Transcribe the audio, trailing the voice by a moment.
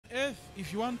life,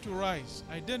 if you want to rise,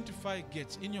 identify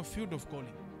gates in your field of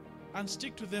calling and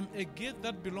stick to them. A gate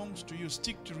that belongs to you,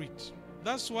 stick to it.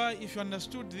 That's why if you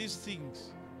understood these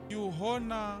things, you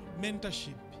honor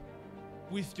mentorship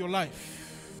with your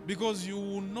life, because you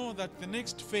will know that the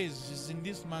next phase is in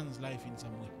this man's life in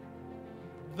some way.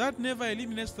 That never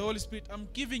eliminates the Holy Spirit. I'm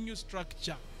giving you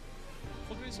structure.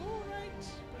 For grace, all right,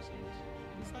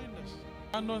 you find us.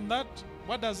 And on that,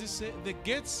 what does it say? The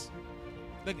gates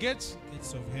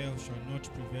of hell shall not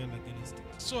prevail against it.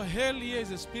 So hell here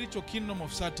is a spiritual kingdom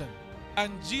of Satan.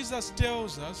 And Jesus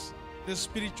tells us the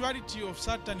spirituality of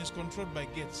Satan is controlled by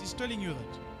gates. He's telling you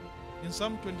that. In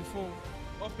Psalm 24,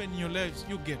 open your lives,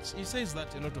 you gates. He says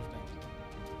that a lot of times.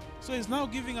 So he's now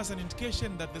giving us an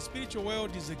indication that the spiritual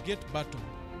world is a gate battle.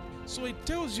 So it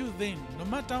tells you then, no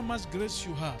matter how much grace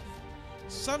you have,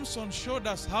 Samson showed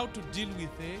us how to deal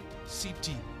with a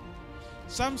city.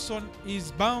 Samson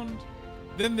is bound,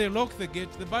 then they lock the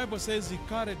gate. The Bible says he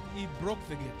broke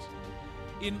the gate.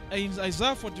 In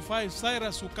Isaiah 45,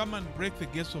 Cyrus will come and break the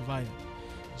gates of iron.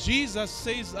 Jesus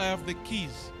says, I have the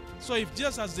keys. So if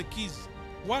Jesus has the keys,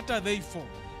 what are they for?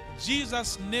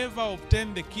 Jesus never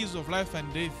obtained the keys of life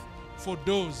and death for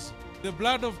doors. The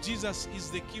blood of Jesus is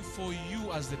the key for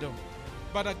you as the door.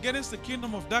 But against the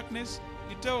kingdom of darkness,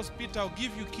 he tells Peter, I'll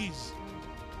give you keys.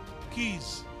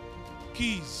 Keys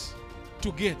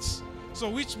to gates. So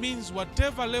which means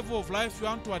whatever level of life you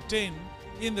want to attain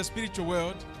in the spiritual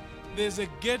world, there's a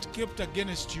gate kept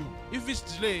against you. If it's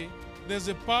delay, there's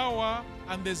a power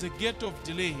and there's a gate of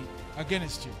delay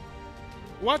against you.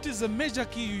 What is the major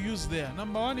key you use there?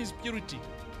 Number one is purity.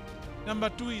 Number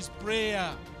two is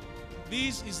prayer.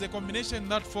 This is the combination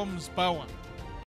that forms power.